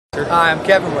Hi, I'm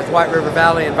Kevin with White River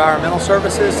Valley Environmental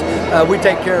Services. We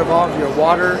take care of all of your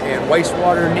water and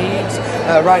wastewater needs.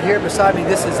 Right here beside me,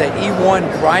 this is an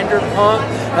E1 grinder pump.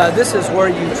 This is where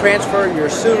you transfer your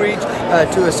sewage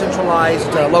to a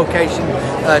centralized location,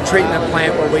 treatment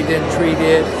plant where we then treat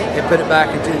it and put it back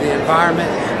into the environment.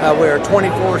 We're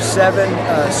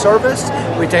 24/7 service.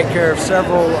 We take care of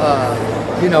several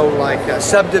like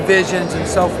subdivisions and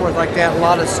so forth like that, a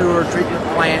lot of sewer treatment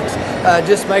plants,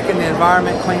 just making the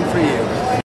environment clean for you.